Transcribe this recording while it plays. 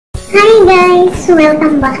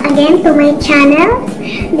Welcome back again to my channel.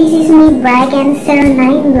 This is me,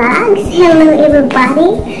 Congratulatory Vlogs. Hello everybody.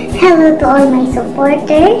 Hello to all my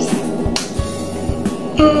supporters.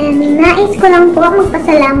 And nais ko lang po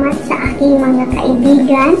magpasalamat sa aking mga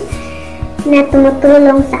kaibigan na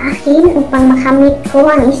tumutulong sa akin upang makamit ko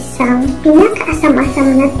ang isang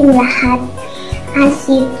pinakaasam-asam nating lahat as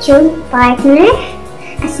YouTube partner,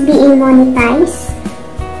 as being monetized.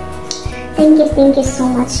 Thank you so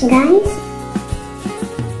much, guys.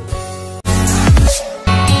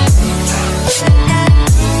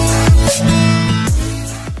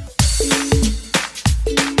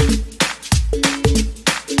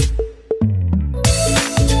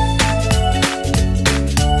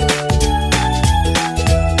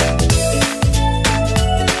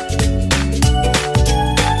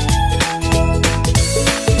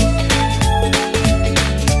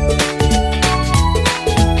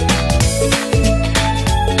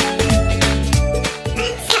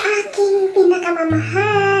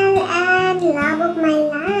 Mahal and love of my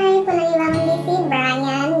life. Wala ibang hindi si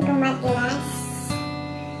Brian Gumatlas.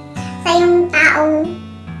 Sa yung taong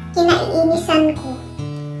kinaiinisan ko.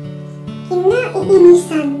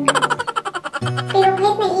 Kinaiinisan. Pero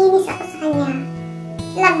kahit naiinis ako sa kanya,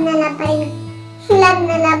 love na love pa rin. Love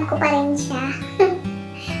na love ko pa rin siya.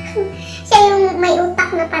 Siya yung may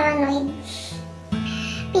utak na paranoid.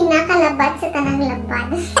 Pinakalabat sa tanang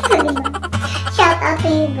labad. Shout out to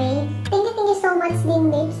you, babe. Thank you so much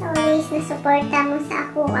din, babe, sa always na suporta mo sa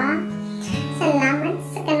ako, Salamat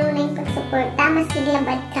sa kanunay pagsuporta, maski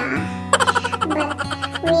labad ka. But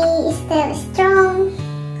we is still strong.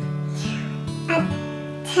 At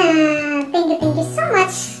thank you so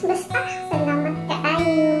much. Basta, salamat ka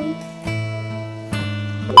kayo.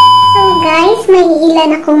 So guys, may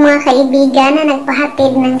ilan akong mga kaibigan na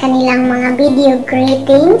nagpahatid ng kanilang mga video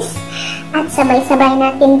greetings. At sabay-sabay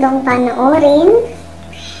natin itong panoorin.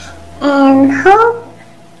 And hope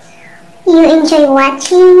you enjoy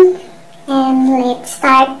watching. And let's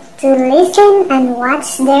start to listen and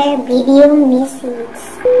watch their video message.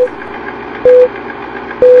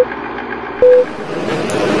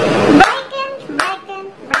 Brighten.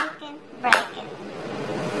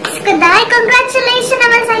 Skuday, congratulations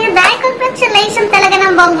naman sa'yo, Day. Congratulations talaga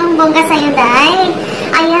ng bonggang-bongga sa'yo, Day.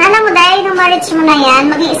 Ayan, alam mo, Day, nung marriage mo na yan,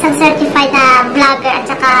 maging isang certified na vlogger at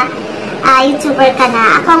saka YouTuber ka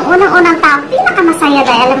na. Ako ang unang-unang tao, pinakamasaya,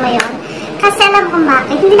 Day, alam mo yun. Kasi alam kung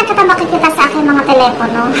bakit, hindi na kita makikita sa aking mga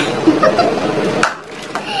telepono.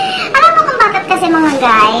 Alam mo kung bakit kasi mga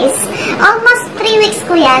guys, almost 3 weeks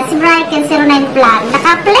ko yan, si Brighton 09 Vlog,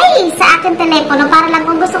 naka-play sa aking telepono para lang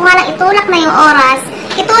kung gusto ko nga lang itulak na yung oras,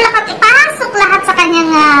 itulak at ipasok lahat sa kanyang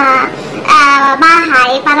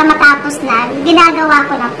bahay para matapos na, ginagawa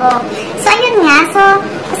ko na po. So, ayun nga. So,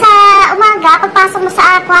 sa umaga, pagpasok mo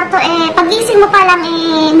sa kwarto, pagising mo pa lang,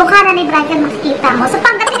 mukha na ni Brighton makikita mo. So,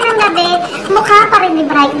 pagdating ng gabi, mukha pa rin ni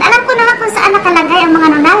Brighton. Alam ko naman kung saan nakalagay ang mga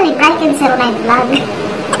nunal ni Brighton 09 Vlog.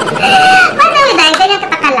 Manawid ay, ganyan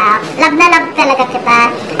kita ka-love. Love na love talaga kita.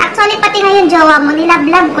 Actually, pati ngayon jowa mo,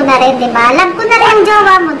 nilab-love ko na rin, diba? Love ko na rin ang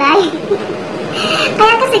jowa mo, Day.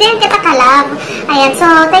 Kaya kasi ganyan kita ka-love. Ayan, so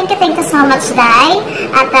thank you so much, Day.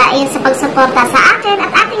 At ayun sa pagsuporta sa akin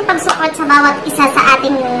at ating pagsupport sa bawat isa sa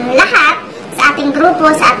ating lahat, sa ating grupo,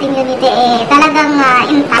 sa ating unity, talagang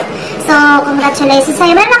intact. So, congratulations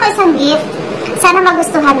sa'yo. Meron ako isang gift. Sana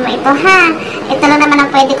magustuhan mo ito, ha? Ito lang naman ang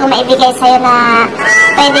pwede kong maibigay sa'yo na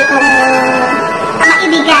pwede kong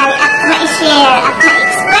maibigay at ma-share at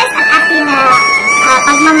ma-express ang ating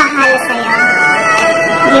pagmamahal sa'yo.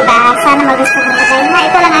 Diba? Sana magustuhan mo tayo.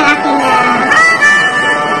 Ito lang ang aking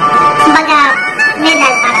kumbaga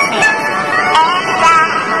medal para sa'yo.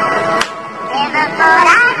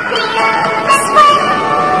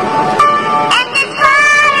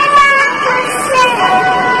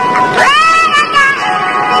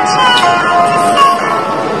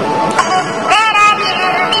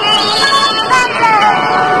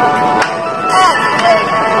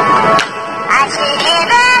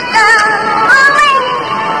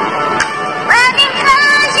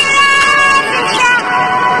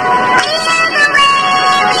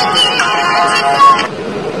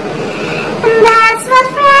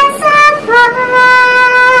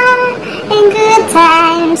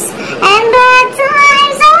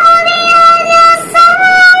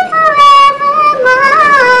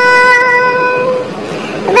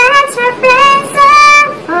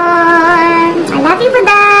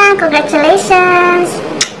 Congratulations!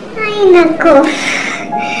 Ay, naku.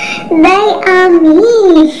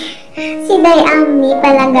 Si Day Ami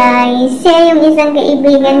pala, guys. Siya yung isang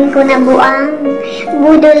kaibigan ko na buang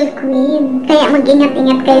budol queen. Kaya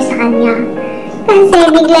mag-ingat-ingat kayo sa kanya. Kasi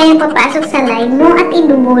bigla yung papasok sa live mo at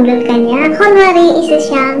ibubudol ka niya. Kunwari, isa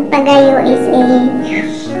siyang taga-USA.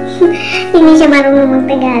 Hindi siya marunong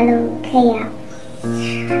mag-Tagalog. Kaya,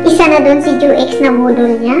 isa na doon si Juex na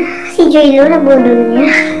budol niya. Si Joylo na budol niya.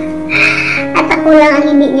 At ako lang ang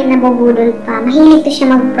hindi niya nabubudol pa. Mahilig to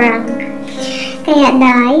siya mag-prank. Kaya,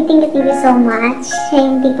 Day, thank you so much. Siya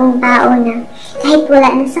yung tipong tao na kahit wala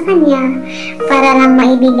na sa kanya, para lang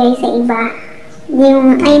maibigay sa iba.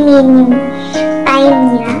 Yung time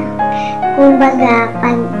niya. Kumbaga,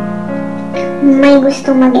 pag may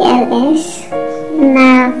gusto mag-LS,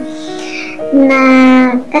 na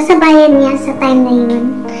kasabayan niya sa time na yun,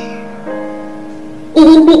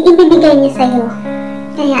 ibibigay niya sa'yo.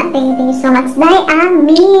 Kaya, thank you so much, Day.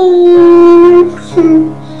 Amin!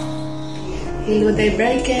 Hello, Day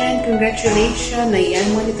Brian. Congratulations. Ayan,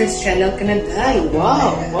 monetize channel ka na, Day.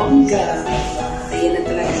 Wow, bongga. Ayan na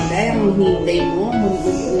talaga, Day. Ang hinday mo,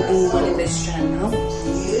 mag-buong monetize channel.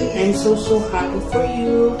 I'm so happy for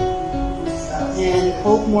you. And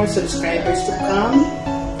hope more subscribers to come.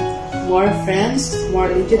 More friends,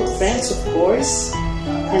 more legit friends, of course.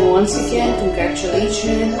 And once again,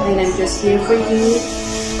 congratulations. And I'm just here for you.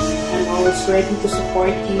 I'm always ready to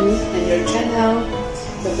support you and your channel.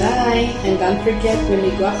 Bye-bye. And don't forget, when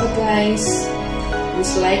we go up, guys,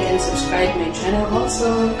 please like and subscribe my channel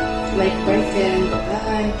also. Like Brian.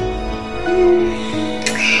 Bye-bye.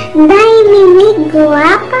 Day, Mimi,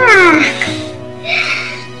 guwapa.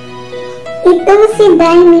 Ito si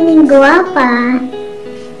Day, Mimi, guwapa.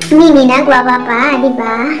 Mimi na, guwapa pa, di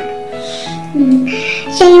ba?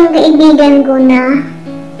 Siya yung kaibigan ko na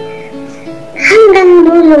hanggang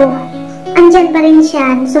dulo. Andyan pa rin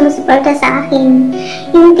siya, sumusuporta sa akin.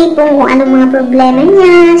 Yung tipong kung anong mga problema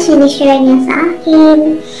niya, sinishare niya sa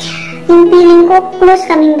akin. Yung feeling ko, close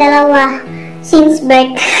kaming dalawa since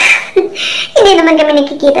birth. Hindi naman kami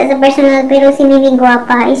nakikita sa personal, pero si Mimi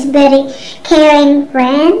Guapa is very caring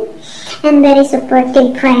friend and very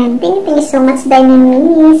supportive friend. Thank you so much, Day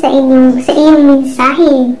Mimi, sa iyong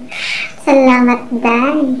mensahe. Salamat,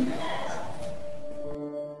 Day.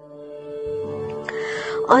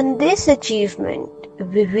 On this achievement,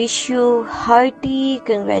 we wish you hearty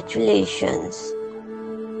congratulations.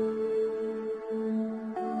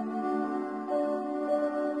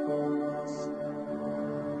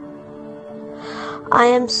 I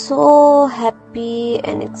am so happy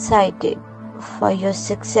and excited for your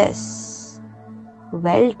success.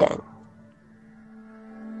 Well done.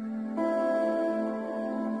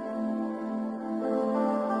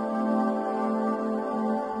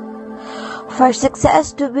 For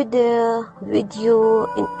success to be there with you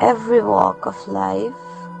in every walk of life,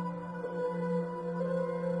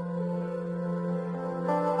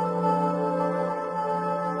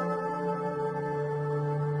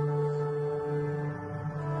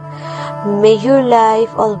 may your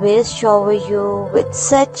life always shower you with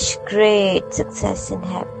such great success and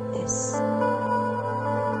happiness.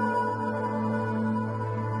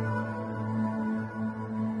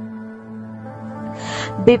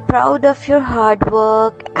 Be proud of your hard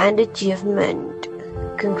work and achievement.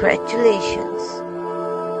 Congratulations.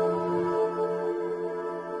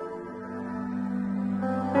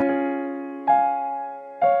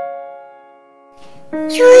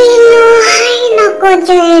 Joylo! Ay, naku,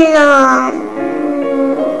 Joylo.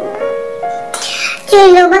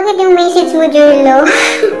 Joylo, bakit yung message mo, Joylo?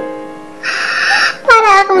 Para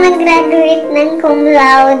akong nag-graduate ng cum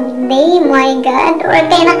laude day, my God. Or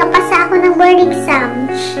kaya nakapasa ako ng board exam.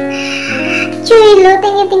 Joylo,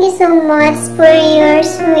 thank you so much for your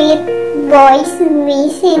sweet voice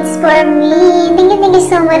message for me. Thank you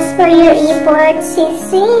so much for your effort,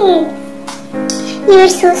 Sissy. You're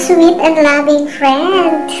so sweet and loving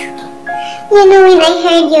friend. You know, when I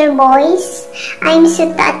heard your voice, I'm so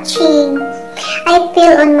touching. I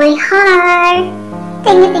feel on my heart.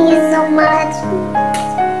 Thank you so much.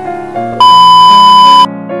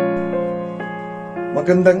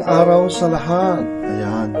 Magandang araw sa lahat.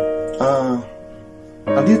 Ayan.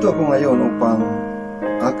 Andito ako ngayon upang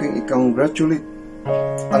aking i-congratulate.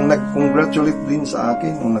 Ang nag-congratulate din sa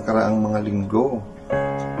akin noong nakaraang mga linggo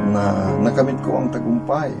na nakamit ko ang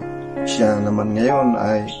tagumpay. Siya naman ngayon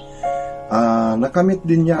ay nakamit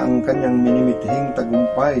din niya ang kanyang minimithing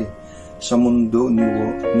tagumpay sa mundo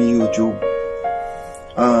ni YouTube.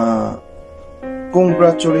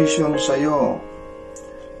 Congratulations sa iyo,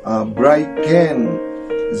 Brian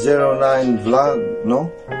 09 Vlog,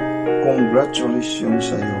 no?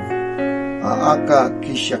 Congratulations sa iyo, Aka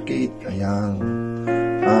Kishakit. Ayan.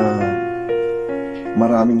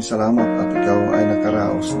 Maraming salamat at ikaw ay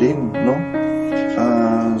nakaraos din, no?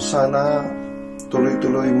 Sana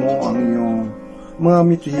tuloy-tuloy mo ang iyong mga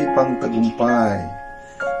mitihipang tagumpay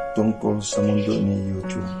tungkol sa mundo ni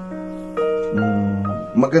YouTube.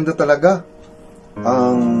 Maganda talaga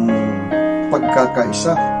ang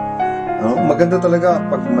pagkakaisa. Maganda talaga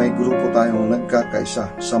pag may grupo tayong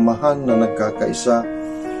nagkakaisa, samahan na nagkakaisa,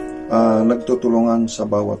 nagtutulungan sa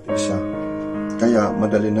bawat isa. Kaya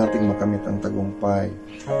madali nating makamit ang tagumpay.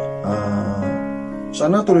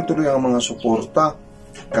 Sana tuloy-tuloy ang mga suporta.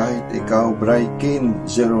 Kahit ikaw,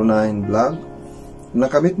 Brykin09 Vlog,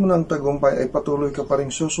 nakamit mo ng tagumpay, ay patuloy ka pa rin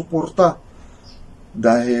susuporta.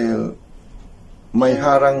 Dahil may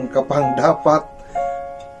harang ka pang dapat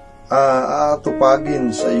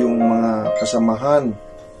aatupagin sa iyong mga kasamahan.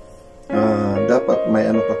 Dapat may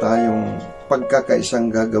pa tayong pagkakaisang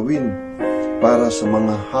gagawin para sa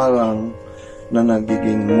mga harang na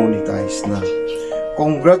nagiging monetize na.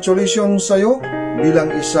 Congratulations sa'yo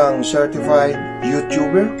bilang isang certified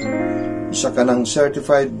YouTuber, isa ka ng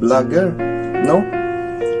certified vlogger, no?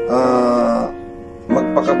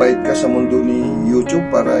 Magpakabait ka sa mundo ni YouTube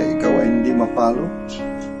para ikaw ay hindi mapalo.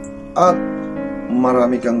 At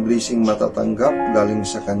marami kang blessing matatanggap galing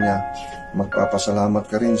sa Kanya. Magpapasalamat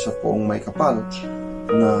ka rin sa Poong May Kapal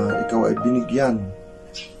na ikaw ay binigyan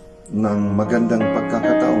ng magandang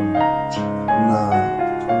pagkakataon na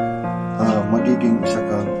magiging isa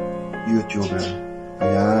kang YouTuber.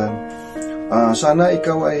 Ayan. Sana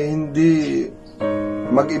ikaw ay hindi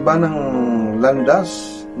mag-iba ng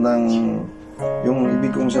landas ng yung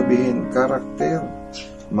ibig kong sabihin, karakter.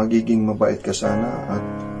 Magiging mabait ka sana at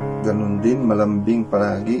ganun din, malambing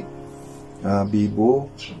palagi, bibo,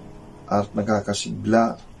 at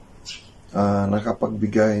nakakasigla,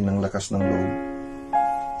 nakapagbigay ng lakas ng loob.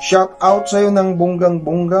 Shout out sa'yo ng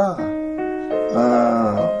bonggang-bongga,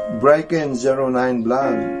 Brykin09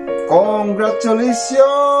 Vlog. Congratulations!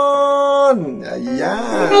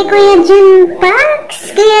 Ayan! Hi, Kuya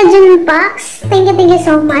Junpax! Kuya Junpax, thank you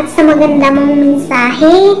so much sa maganda mong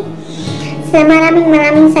mensahe.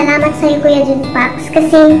 Maraming salamat sa iyo, Kuya Junpax,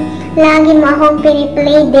 kasi lagi mo akong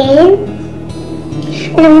piniplay din.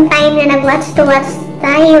 Nung time na nag-watch to watch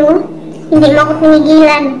tayo, hindi mo ako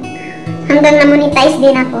pinigilan hanggang na-monetize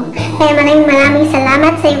din ako. Kaya maraming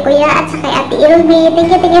salamat sa iyo, Kuya, at sa kay Ate Ilvi.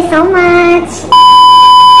 Thank you so much!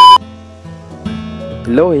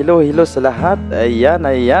 Hello sa lahat. Ayan.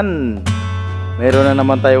 Meron na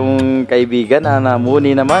naman tayong kaibigan na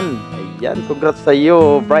namuni naman. Ayan, congrats sa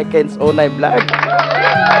iyo, Brykin09 Vlog.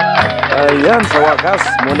 Ayan, sa wakas,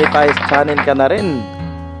 monetize channel ka na rin.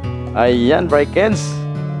 Ayan, Brykins.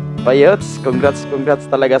 Bayots, congrats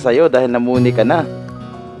talaga sa iyo dahil namuni ka na.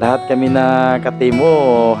 Lahat kami na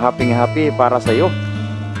katimo, happy para sa iyo.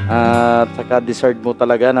 At saka deserve mo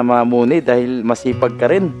talaga na mamuni dahil masipag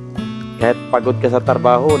ka rin. Kahit pagod ka sa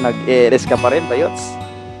trabaho, nag-ERS ka pa rin, Bayots.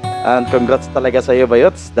 And congrats talaga sa iyo,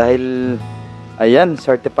 Bayots, dahil ayan,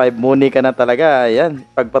 certified money ka na talaga. Ayan,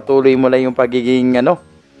 pagpatuloy mo lang yung pagiging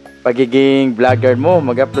vlogger mo.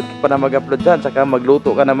 Mag-upload ka pa na mag-upload dyan. Saka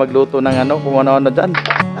magluto ka na magluto ng kung ano-ano dyan.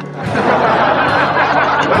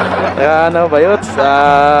 Kaya Bayots,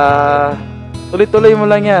 tuloy-tuloy mo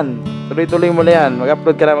lang yan.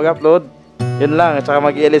 Mag-upload ka na mag-upload. Yun lang, at saka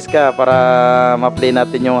mag-i-LS ka para ma-play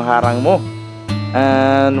natin yung harang mo.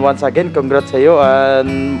 And once again, congrats sa iyo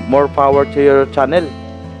and more power to your channel.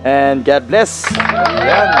 And God bless.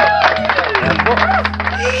 Ayan. Ayan po.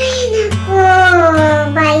 Ay, naku.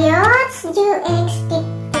 Bayots, UX15.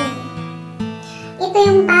 Ito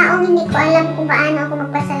yung taong hindi ko alam kung paano ako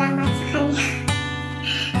magpasalamat sa kanya.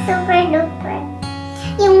 Super duper.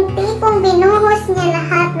 Yung tipong binuhos niya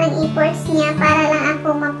lahat ng efforts niya para lang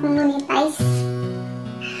ako mag-monetize.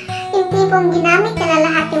 Yung tipong ginamit niya na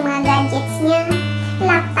lahat yung mga gadgets niya,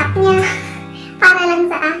 laptop niya, para lang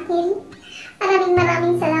sa akin.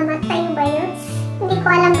 Maraming salamat sa iyo, Bayots. Hindi ko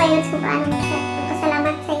alam, Bayots, kung paano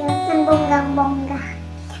magpasalamat sa iyo ng bonggang-bongga.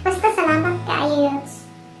 Basta salamat ka, Bayots.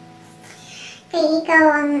 Kaya ikaw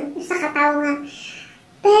ang isa katao nga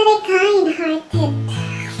very kind-hearted.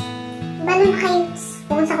 Balon kayo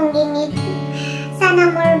kung sa kong ginid.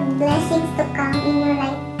 Sana more blessings to come in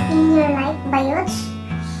your life, Bayots.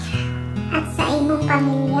 At sa imong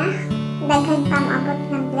pamilya, daghan pa maabot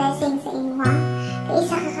ng blessing sa imo. Kaya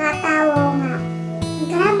isa kakatawo nga,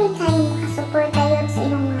 grabe kayo makasupport kayo sa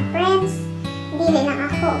imong mga friends. Dili lang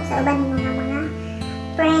ako sa uban ng mga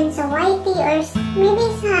friends sa YT or maybe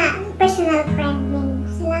sa personal friend ninyo.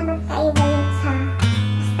 Salamat kayo, Bayots, ha.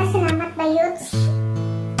 Basta salamat, Bayots.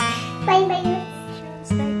 Bye, Bayots.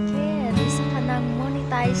 Kid, isa ka ng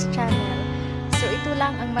monetized channel. So ito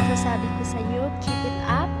lang ang masasabi ko sa iyo. Keep it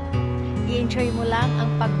up. I-enjoy mo lang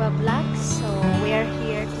ang pagbablog. So we are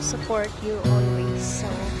here to support you always. So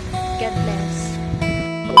God bless.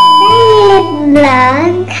 Bye,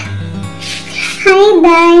 vlog. Hi,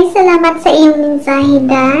 Day. Salamat sa iyong mensahe,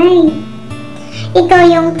 Day. Ikaw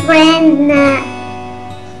yung friend na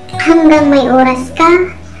hanggang may oras ka,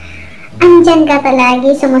 andyan ka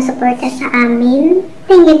palagi, sumusuporta sa amin.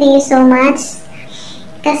 Thank you so much.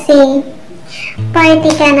 Kasi,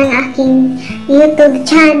 party ka ng aking YouTube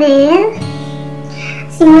channel.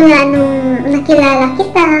 Simula nung nakilala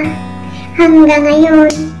kita, hanggang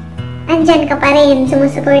ngayon, andyan ka pa rin,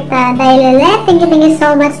 sumusuporta. Dailelet, thank you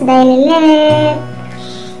so much, Dailelet.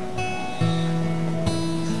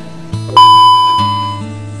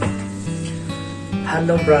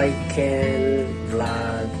 Hello, Brian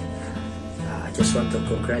Vlog. I just want to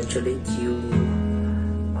congratulate you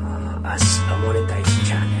as a monetized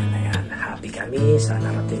channel. Ayan, happy kami sa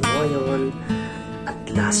narating mo ngayon. At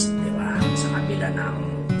last, di ba, sa kabila ng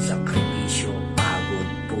sakripisyo, pagod,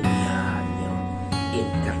 buyan, yung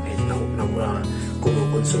internet,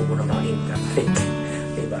 kumukonsumo ng mga internet.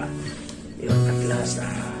 Di ba? Yun, at last,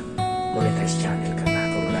 monetized channel ka na.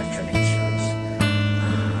 Congratulations.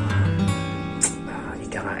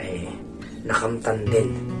 Ika nga nakamtan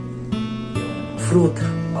din yung fruit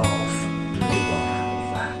of labor. Diba?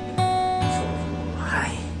 So,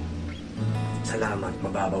 hi. Salamat.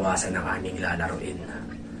 Mababawasan ang aming lalaroin.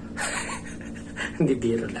 Hindi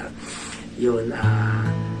biro lang. Yun,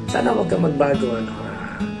 sana huwag ka magbago.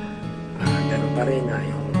 Ganun pa rin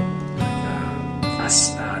yung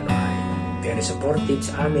very supportive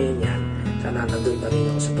sa amin. Yan. Sana nandun pa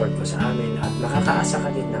rin yung support mo sa amin. At makakaasa ka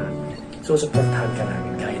din na susuportahan ka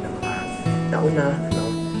namin gaya ng mga nauna,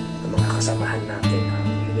 no? Ng mga kasamahan natin.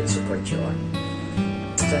 We will support you on.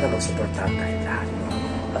 Sana magsuportahan tayo lahat.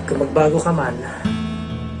 At kung magbago ka man,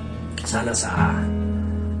 sana sa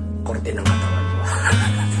korte ng katawan mo.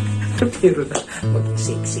 Pero na, maging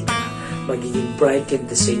sexy ka. Magiging bright and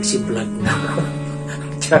the sexy vlog na.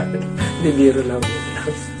 Hindi biro lang.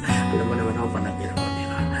 Alam mo naman ako pa na biro.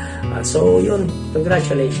 So, yun.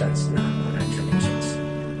 Congratulations na. Congratulations.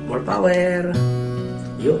 More power.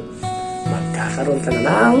 Yun. Magkakaroon ka na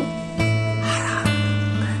ng harap.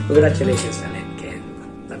 Congratulations na rin, Ken.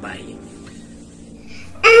 Bye-bye.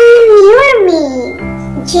 You're me.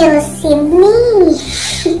 Juicy me.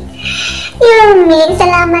 You're me.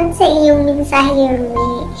 Salamat sa iyong mensahe, you're me.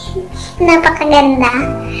 Napakaganda.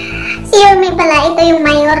 Si You're me pala, ito yung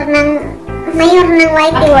mayor ng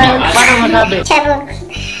Whitey World. Charot.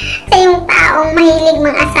 Siya yung taong mahilig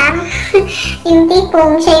mang-asar. Yung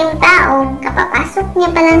tipong siya yung taong kapapasok niya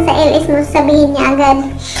pa lang sa LS mo, sabihin niya agad,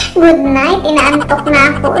 good night, inaantok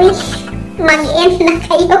na ako. Uy, mag-end na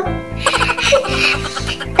kayo.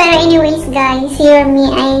 Pero anyways guys, You're me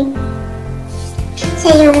ay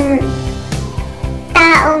siya yung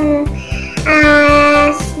taong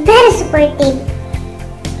very supportive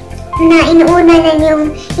na inuuna niya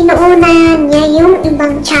yung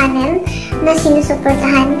ibang channel na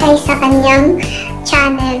sinusuportahan kaysa kanyang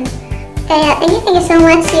channel. Kaya thank you so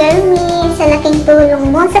much, You're me, sa laking tulong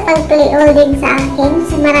mo sa pag-play all din sa akin.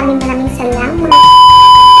 So, maraming salamat.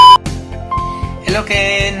 Hello,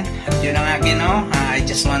 Ken. At yun ang akin, no? I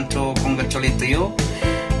just want to congratulate to you.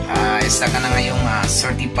 Isa ka na ngayong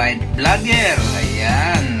certified vlogger.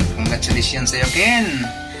 Ayan. Congratulations sa iyo, Ken.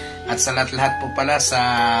 At sa lahat-lahat po pala sa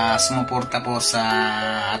sumuporta po sa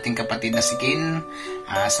ating kapatid na si Ken.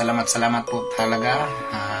 Salamat po talaga.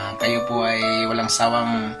 Kayo po ay walang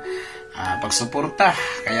sawang pagsuporta.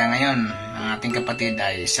 Kaya ngayon, ang ating kapatid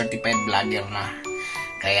ay certified vlogger na.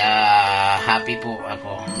 Kaya happy po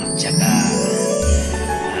ako. At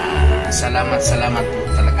saka salamat po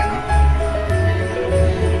talaga, no?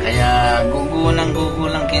 Kaya gugu lang,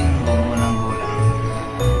 Ken. Gugu lang.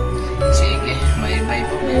 Sige, bye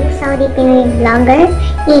po. Saudi Pinoy vlogger,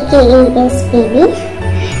 aka SPB.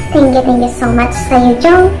 Thank you so much sa iyo,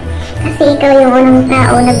 Joe. Kasi ikaw yung unang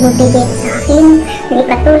tao nag-motivate sa akin na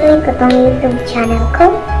ipatuloy ko tong YouTube channel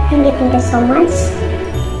ko. Thank you so much.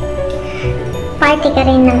 Party ka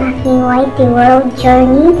rin ng aking Whitey World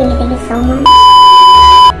journey. Thank you so much.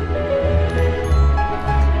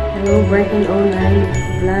 Hello, Brian Online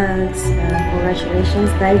Vlogs.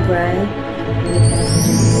 Congratulations, Bri.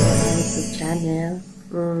 YouTube channel.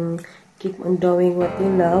 Keep on doing what you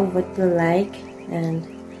love, what you like, and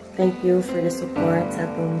thank you for the support sa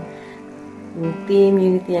atong team,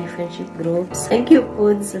 unity, and friendship groups. Thank you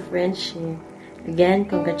po sa friendship. Again,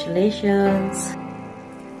 congratulations.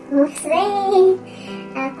 Muslim.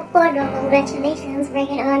 Ako po, congratulations,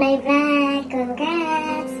 Brian Online Vlog.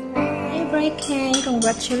 Congrats. Hi, Brian.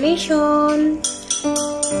 Congratulations.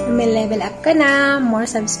 May level up ka na. More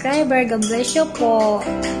subscriber. God bless you po.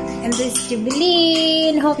 And this is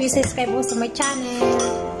Jubilin. Hope you subscribe also my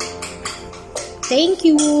channel. Thank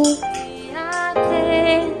you.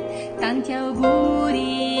 ate, tanti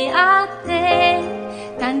auguri,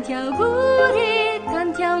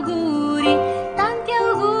 tanti auguri, tanti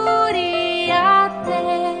auguri a te,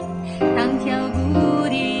 tanti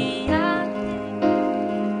auguri a te.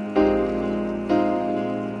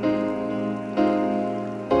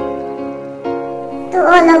 To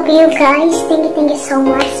all of you guys, thank you so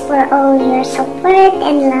much for all your support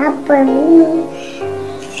and love for me.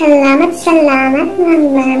 Salamat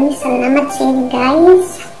maraming salamat sa inyo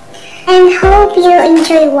guys. And hope you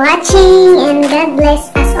enjoy watching and God bless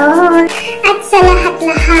us all. At sa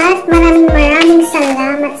lahat-lahat, maraming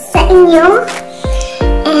salamat sa inyo.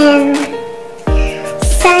 And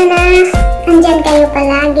sana andyan kayo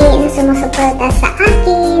palagi na sumusuporta sa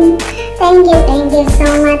akin. Thank you so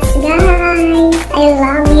much guys. I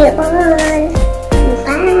love you all.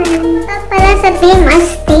 Bye. Pala sa Team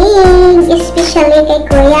Astig, especially kay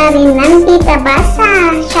Kuya Rinanti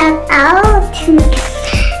Tabasa. Shout out!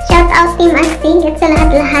 Shout out Team Astig at sa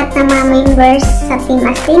lahat-lahat na mga members sa Team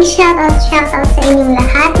Astig. Shout out sa inyong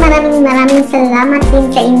lahat. Maraming salamat din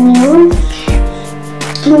sa inyo.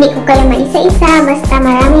 Hindi ko kayo maisa-isa, basta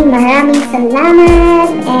maraming salamat.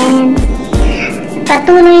 And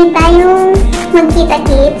patuloy tayong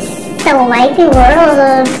magkita-kits sa wide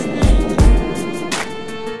world.